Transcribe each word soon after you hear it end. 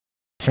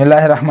بسم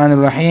الله الرحمن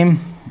الرحیم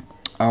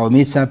او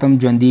امید ساتم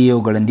ژوندي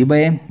او ګړندي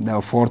به د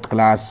 4th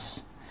کلاس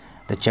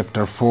د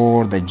چپټر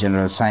 4 د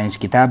جنرال ساينس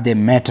کتاب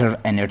د میټر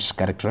اینڈ اټس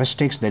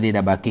کریکټریسټکس د دې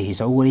د باقي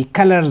حصو وګورئ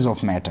کلرز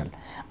اف میټل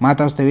ما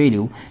تاسو ته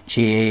ویلو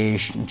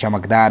چې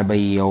چمکدار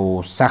به او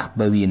سخت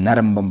به وي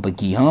نرم به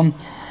پکې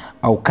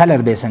هم او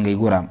کلر به څنګه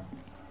ګورم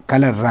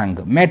کلر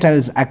رنگ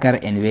metals occur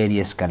in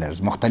various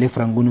colors مختلف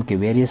رنگونو کې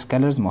various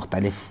colors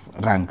مختلف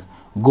رنگ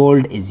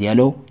gold is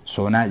yellow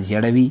سونا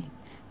زیړوي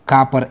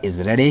copper is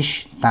reddish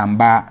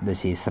تانبا د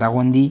سره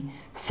غوندي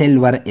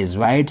silver is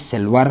white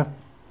silver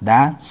دا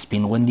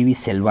سپین غوندي وي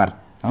silver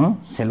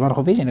silver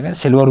خو پیژنې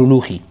silver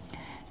لوخي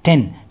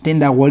 10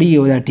 دا غوړی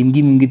او دا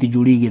ټیمګي مونږ ته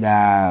جوړیږي دا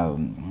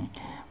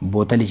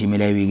بوتل چې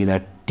ملایويږي دا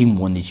ټیم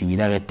غوندي چې وي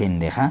دا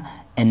 10 دی ښا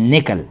and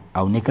nickel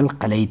او nickel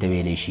قلعي ته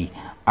ویل شي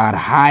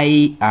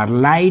are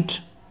light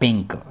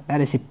pink دا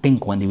رسې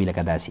pink غوندي وي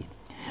لکه داسې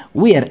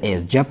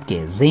whereas جبکې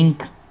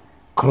zinc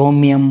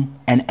chromium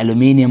and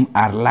aluminium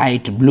are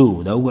light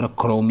blue دا وګوره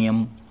chromium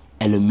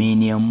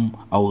aluminium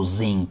او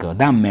zinc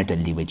دا metal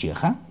دی بچی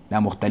ښه دا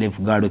مختلف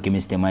گاڑو کې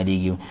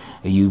استعمالیږي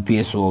یو پی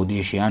ایس او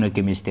د شیانو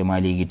کې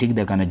استعمالیږي ټیک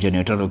د کنه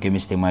جنریټرو کې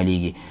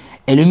استعمالیږي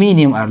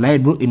aluminium are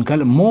light blue in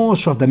color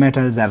most of the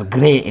metals are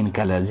gray in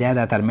color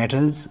زیاده تر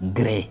metals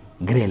gray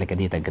لکه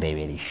دې ته gray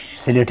ویل شي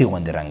سلیټي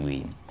غوندې رنگ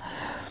وي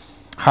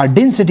ها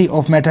density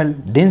of metal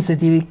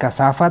density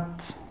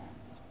کثافت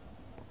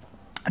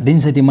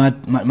density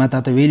ما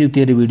تاسو ویلو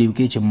تیر ویډیو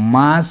کې چې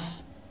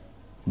mass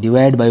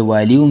divide by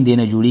volume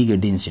دینه جوړیږي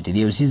density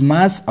دی اوسیز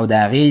mass او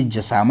د هغه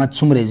جسامت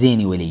څومره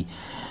زینی ولي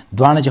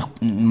دوانه چې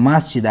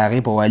mass چې د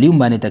هغه په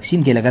volume باندې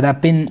تقسیم کې لګا دا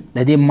پن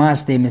د دې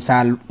mass ته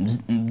مثال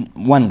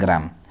 1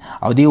 ګرام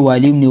او دی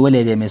volume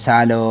نیولې د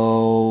مثال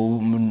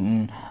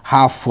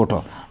half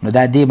فوټو نو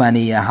دا دی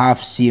باندې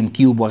half cm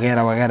cube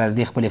وغیرہ وغیرہ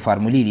د خپل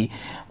فارمولې دي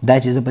دا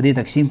چې زه په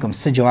دې تقسیم کوم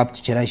څه جواب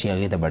چې راشي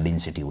هغه ته به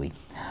density وي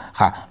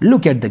ها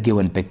look at the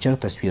given picture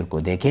تصویر کو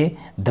دیکھیں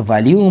the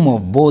volume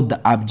of both the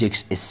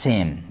objects is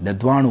same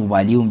د دوانو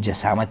volume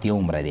جسامت یو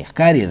عمر دی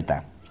ښکاري ورته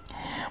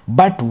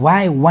but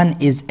why one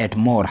is at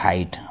more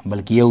height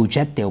بلکې یو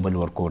چت دی او بل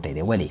ورکوټی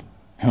دی ولې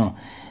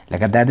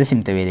لکه دا د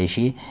سیمته ویلی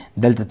شي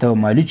دلته ته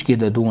مالوچ کې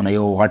د دونه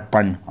یو غټ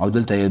پڼ او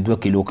دلته یو 2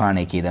 کیلو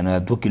کاڼی کېده نو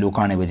 2 کیلو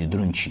کاڼی به دې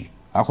دروند شي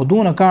خو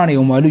دونه کاڼی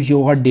یو مالوچ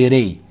یو غټ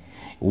ډیری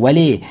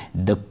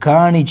ولې د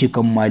کاڼي چې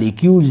کوم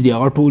مالیکیولز دي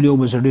هغه ټول یو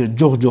بل سره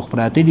ډېر جوخ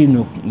پراته دي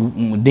نو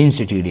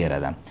ډینسټي ډېره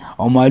ده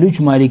او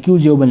مالوچ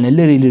مالیکیولز یو بل نه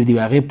لرې لرې دي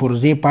هغې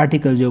پرزې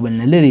پارټیکلز یو بل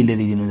نه لرې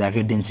لرې دي نو د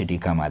هغې ډینسټي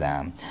کمه ده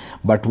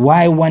بټ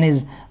وای ون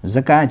از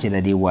ځکه چې د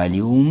دې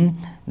والیوم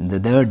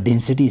د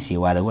ډینسټي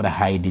سیوا د ګوره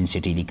های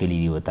ډینسټي لیکلي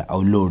دي ورته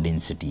او لو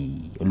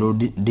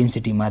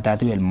ډینسټي ما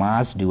تاته ویل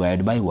ماس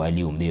ډیوایډ بای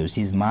والیوم د یو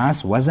سیز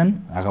ماس وزن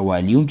هغه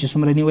والیوم چې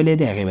څومره نیولی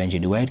دی هغې باندې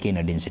ډیوایډ کوي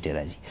نه ډینسټي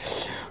راځي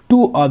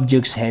Two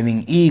objects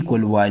having equal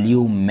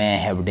volume may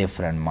have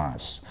different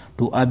mass.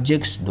 Two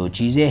objects دو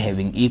چیزیں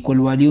having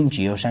equal volume چې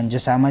یو شان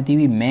جسامتي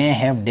وي may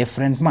have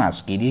different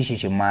mass کېدای شي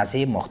چې ماس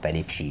یې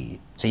مختلف شي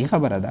صحیح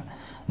خبره ده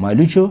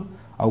مالوچو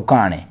او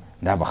کاڼی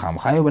دا به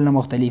خامخا یو بل نه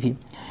مختلف وي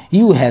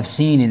You have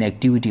seen in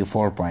activity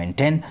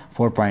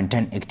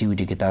 4.10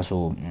 activity کې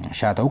تاسو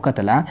شاته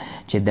وکتله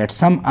چې that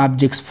some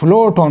objects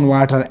float on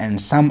water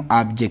and some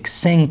objects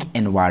sink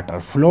in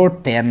water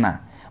float تیرنا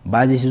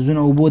بعضی سیزونه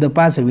اوبو د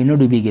پاسه وي نه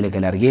ډوبېږي لکه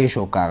لرګی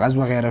شو کاغذ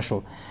وغیره شو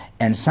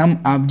and some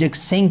objects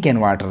sink in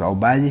water او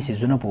بعضی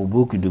سیزونه په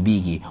اوبو کې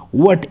ډوبېږي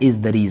what is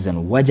the reason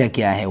وجه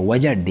کیا ہے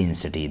وجه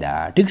density دا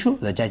ټیک شو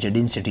د چا چې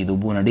density د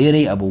اوبو نه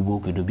ډېری اب اوبو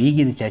کې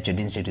ډوبېږي د چا چې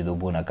density د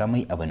اوبو نه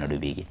کمی اب نه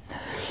ډوبېږي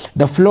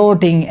the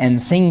floating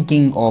and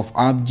sinking of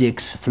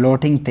objects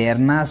floating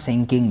تیرنا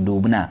sinking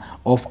ڈوبنا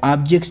of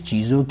objects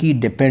چیزوں کی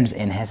depends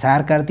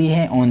انحصار کرتی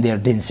ہے on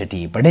their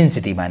density په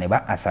density باندې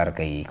با اثر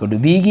کوي که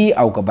ډوبېږي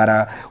او که بره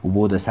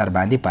اوبو د سر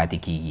باندې پاتې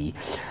کیږي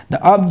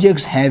the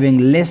objects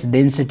having less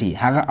density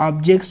هغه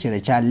objects چې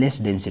د چا less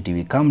density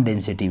وي کم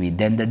density وي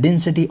then the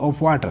density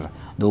of water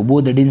د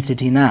اوبو د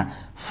density نه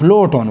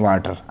float on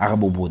water هغه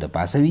به اوبو د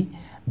پاسه وي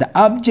the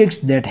objects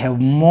that have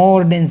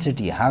more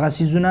density هغه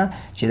سیزونه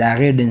چې د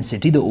هغې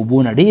density د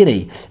اوبو نه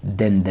ډېری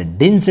then the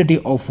density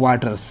of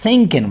water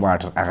sink in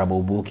water هغه به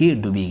اوبو کې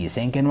ډوبېږي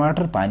sink in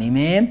water پانی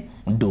میں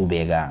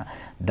ډوبېږه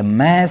the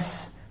mass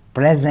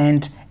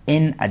present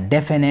in a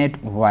definite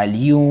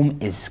volume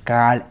is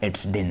called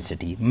its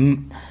density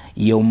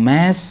یو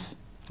mass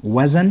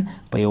وزن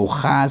په یو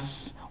خاص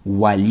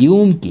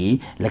والیوم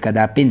کې لکه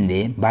دا پن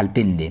دی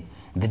بالپن دی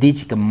د دې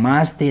چې کوم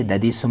ماس دی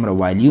د دې څومره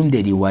والیوم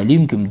دی د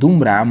والیوم کې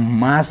دومره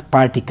ماس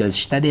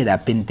پارټیکلز شته دی دا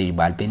پن ته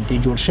بالپن ته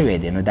جوړ شوی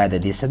دی نو دا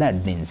د دې څه ده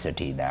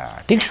ډینسټي ده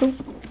ټیک شو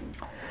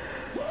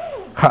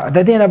د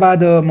دې نه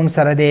بعد موږ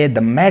سره دی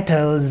د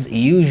metals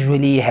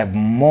usually have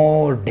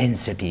more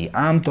density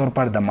عام طور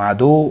پر د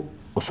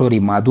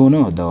مادو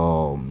نه د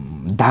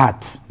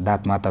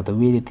دات ما ته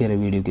ویلي تېره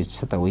ویډیو کې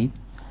څه ته وایي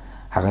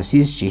هغه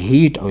سیز چې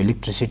هیټ او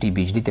الکتریسټي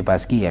بجلی ته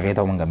پاس کیږي هغې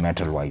ته موږ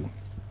میټل وایو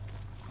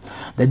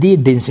د دې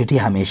ډینسټي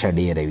همیشه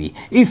ډیره وي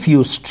if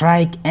you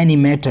strike any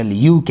metal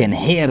you can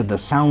hear the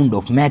sound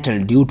of metal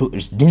due to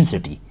its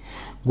density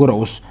ګوره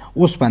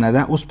اوسپنه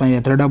ده،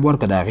 اوسپنې ته ډب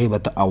ورکړه، د هغې به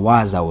ته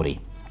اواز اورې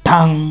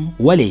ټنګ.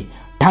 ولې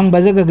ټنګ به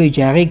ځکه کوي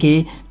چې هغې کې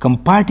کم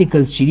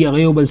پارټیکلز چې دي هغه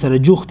یو بل سره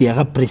جوخت دي،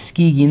 هغه پرس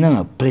کېږي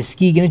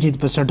نه چې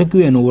په سټک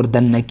وي نو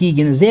وردننه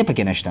کېږي نه، ځای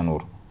پکې نشته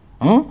نور.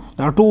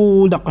 دا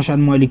ټول د قشن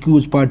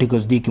مالیکیولز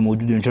پارټیکلز دي کې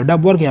موجود دي، چې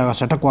ډب ورکړي هغه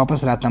سټک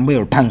واپس راتنبوي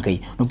او ټنګ کوي،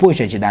 نو پوه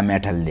شه چې دا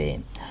میټل دی.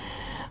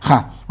 ښه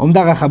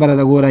همدغه خبره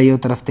ده. ګوره یو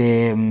طرف ته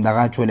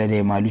دغه اچولی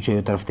دی مالوچ،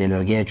 یو طرف ته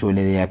لرګی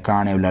اچولی دی،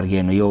 کاڼی او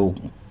لرګی، نو یو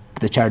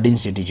د چا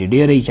ډینسټي چې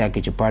ډېره وي، چا کې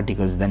چې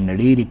پارټیکلز دننه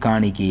ډېرې،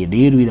 کاڼي کې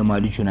ډېر وي د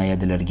مالوچو نه یا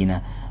د لرګي نه،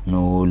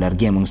 نو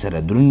لرګی موږ سره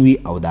دروند وي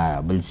او دا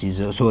بل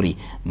څیز سوري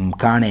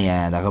کاڼی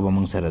یا دغه به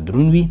موږ سره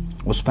دروند وي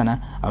اوسپنه،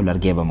 او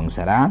لرګی به موږ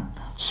سره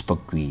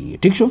سپک وي.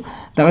 ٹھیک شو.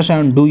 دغه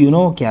شان ڈو یو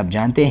نو کہ آپ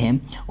جانتے ہیں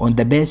on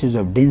the basis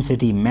of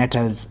density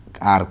metals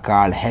are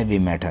called heavy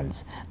metals.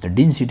 د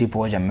ډینسټي په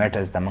وجه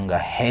میټلز ته موږ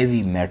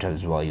heavy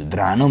metals وایو،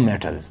 درانه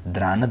میټلز،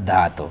 درانه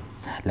داتو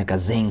لکه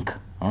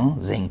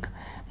زنک،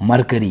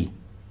 مرکري.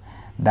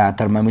 دا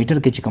ترمامیټر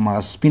کې چې کوم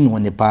هغه سپین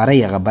غوندې پاره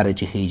یې هغه بره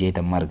چې خیږي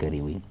ته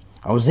مرکري وي.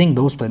 او زنک د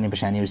اوسپنې په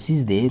شان یو څیز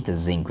دی ته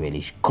زنک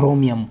ویلی شي.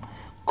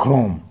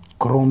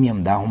 کرومیم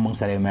دا هم موږ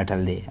سره یو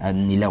میټل دی،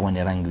 نیله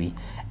غوندې رنګ وي.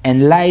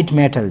 and light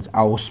metals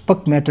او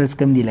سپک میټلز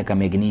کم دي لکه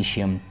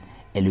میګنیشیم،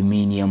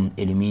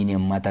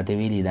 الومینیم ما ته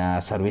ویلي دا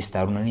سرویس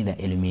تارونه نه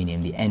د الومینیم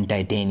دي، and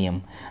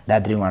titanium دا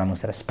درې واړه موږ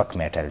سره سپک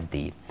میټلز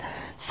دي.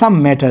 some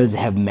metals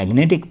have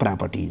magnetic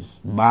properties.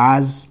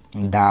 بعض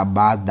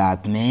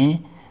دات में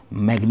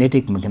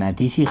मैग्नेटिक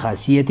मकनातीसी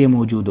खासियतें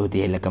मौजूद होती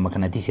है लका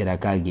मकनातीसी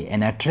रकागी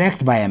and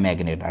attracted by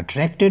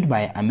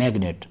a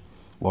magnet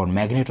और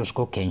मैग्नेट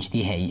उसको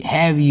खींचती है.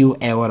 have you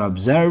ever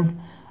observed,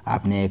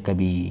 आपने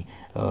कभी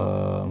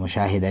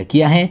मुशाहिदा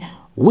किया है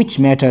which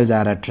metals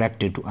are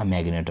attracted to a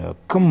magnet,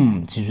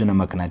 कम चीज़ों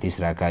मकनातीस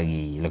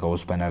रकागी लका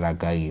ओसपना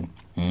रकागी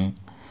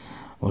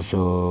उस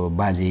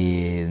बाजी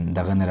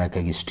दगन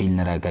रकागी स्टील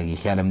न रकागी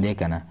ख्यालम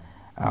देखा ना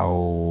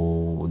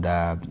او دا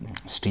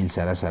سټیل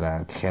سره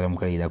خیرم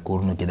کړي دا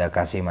کورونو کې دا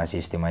کاسې ماسې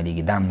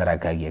استعمالیږي، دام نه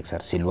راکاږي، اکثر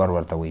سیلور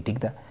ورته وایي، ټیک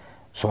ده،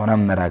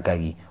 سونم نه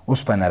راکاږي،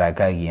 اوسپنه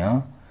راکاږي،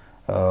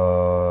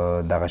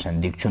 دغه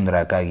شان دیګچون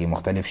راکاږي،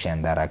 مختلف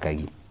شیان دا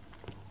راکاږي.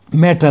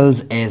 میټلز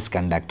ایز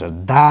کنډکټر،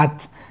 دات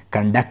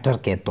کنډکټر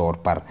کے طور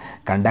پر.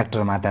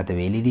 کنډکټر ماته ته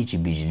ویلی دي چې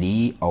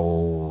بجلی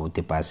او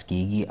ته پاس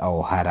کیږي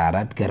او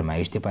حرارت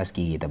ګرمایش ته پاس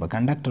کیږي ته به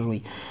کنډکټر وي.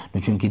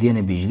 نو چونکې دې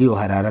نه بجلی او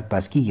حرارت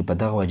پاس کیږي په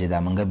دغه وجه دا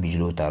موږ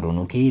بجلو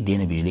تارونو کې دې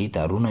نه بجلی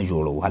تارونه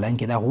جوړو،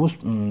 حالانکه دا اوس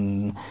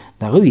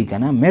دغه وي که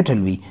نه میټل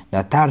وي،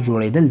 دا تار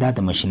جوړېدل دا د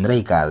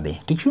مشینرۍ کار دی.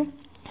 ټیک شو.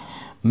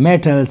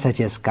 میټل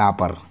سچ از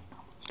کاپر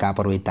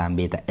وایي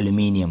تانبې ته،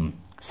 الومینیم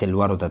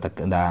سلورو ته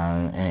دا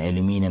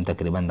الومینیم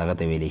تقریبا دغه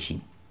ته ویلی شي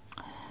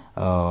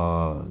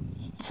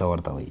څه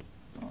ورته وایي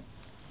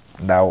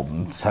دا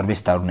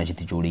سرویس تارونه چې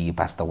ته جوړېږي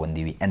پاسته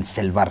غوندې وي. and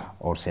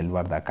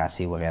silver دا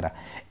کاسې وغیرہ.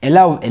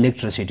 allow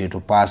electricity to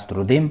pass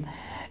through them.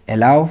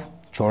 allow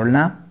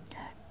छोड़ना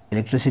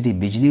electricity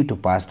बिजली to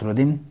pass through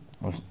them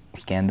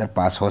उसके अंदर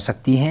पास हो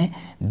सकती हैं.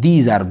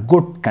 these are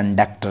good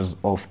conductors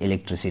of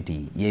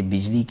electricity. ये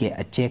बिजली के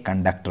अच्छे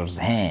कंडक्टर्स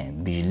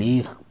हैं,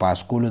 बिजली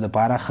पास कोलो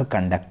दपारा ख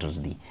कंडक्टर्स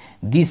दी.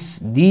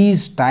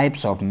 these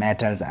types of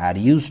metals are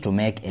used to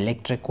make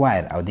electric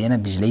wire. और देना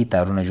बिजली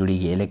तारों जुड़ी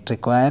गई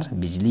electric wire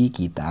बिजली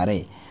की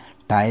तारे.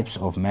 types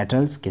of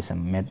metals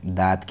किस्म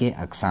दात के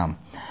अकसाम.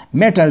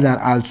 metals are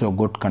also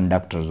good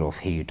conductors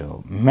of heat.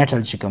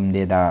 metal चिकम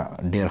दे दा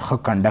डेर ख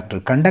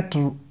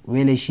conductor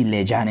ویلی شي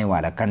لے جانے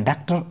والا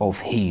کنډکټر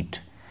آف هیټ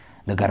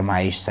د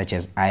ګرمایش سچ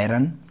از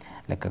آیرن،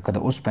 لکه که د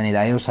اوسپنې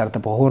دا یو سر ته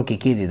په اور کې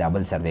کېږدي دا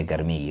بل سر به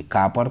ګرمیږي.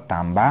 کاپر،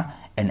 تانبا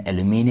and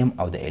الومینیم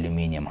او د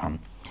الومینیم هم.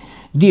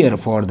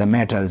 therefore the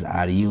metals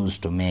are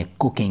used to make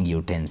cooking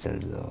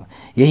utensils.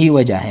 یہی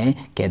وجہ ہے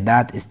کہ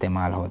دات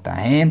استعمال ہوتا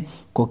ہے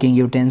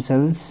cooking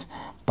utensils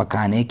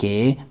پکانے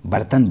کے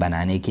برتن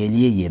بنانے کے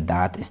لیے یہ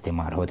دات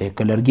استعمال ہوتے ہیں.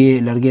 که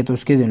لرګي ته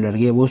اوس کې د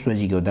لرګي به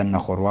وسوځېږي او دننه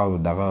ښوروا او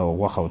دغه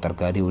غوښه او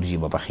ترکاري ورجي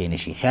به پخې نه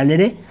شي. خیال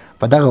لرې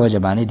په دغه وجه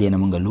باندې دې نه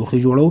موږ لوښي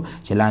جوړو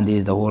چې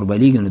لاندې د اور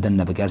بلیږي نو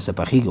دننه پکې هر څه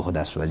پخېږي خو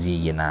دا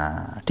سوځېږي نه.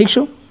 ټیک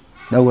شو.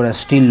 دا ګوره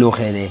سټیل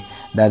لوښی دی،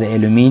 دا د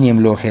الومینیم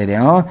لوښی دی،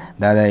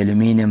 دا د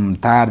الومینیم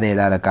تار دی،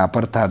 دا د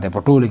کاپر تار دی، په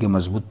ټولو کې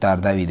مضبوط تار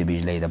دا وي د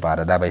بجلۍ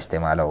دپاره، دا به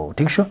استعمالوو.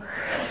 ټیک شو.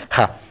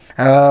 ښه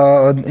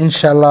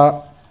انشاءالله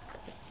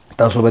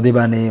تاسو به دې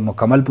باندې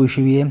مکمل پوه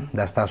شوي یې.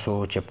 دا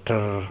ستاسو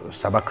چپټر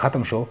سبق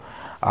ختم شو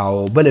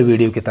او بله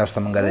ویډیو کې تاسو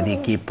ته موږ د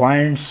دې کی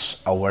پوینټس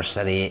او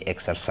ورسره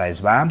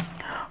ایکسرسایز به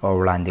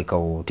وړاندې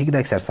کوو. ټیک ده،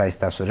 ایکسرسایز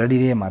تاسو ریډي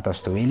دی، ما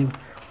تاسو ته ویلي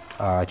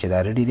چې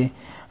دا ریډي دی.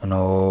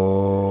 نو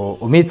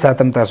امید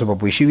ساتم تاسو به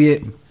پوه شوي یې.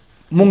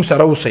 مونږ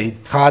سره اوسئ،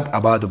 ښاد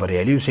آباد و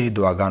بریالي اوسئ.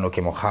 دعاګانو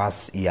کې مو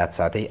خاص یاد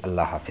ساتئ.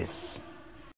 الله حافظ.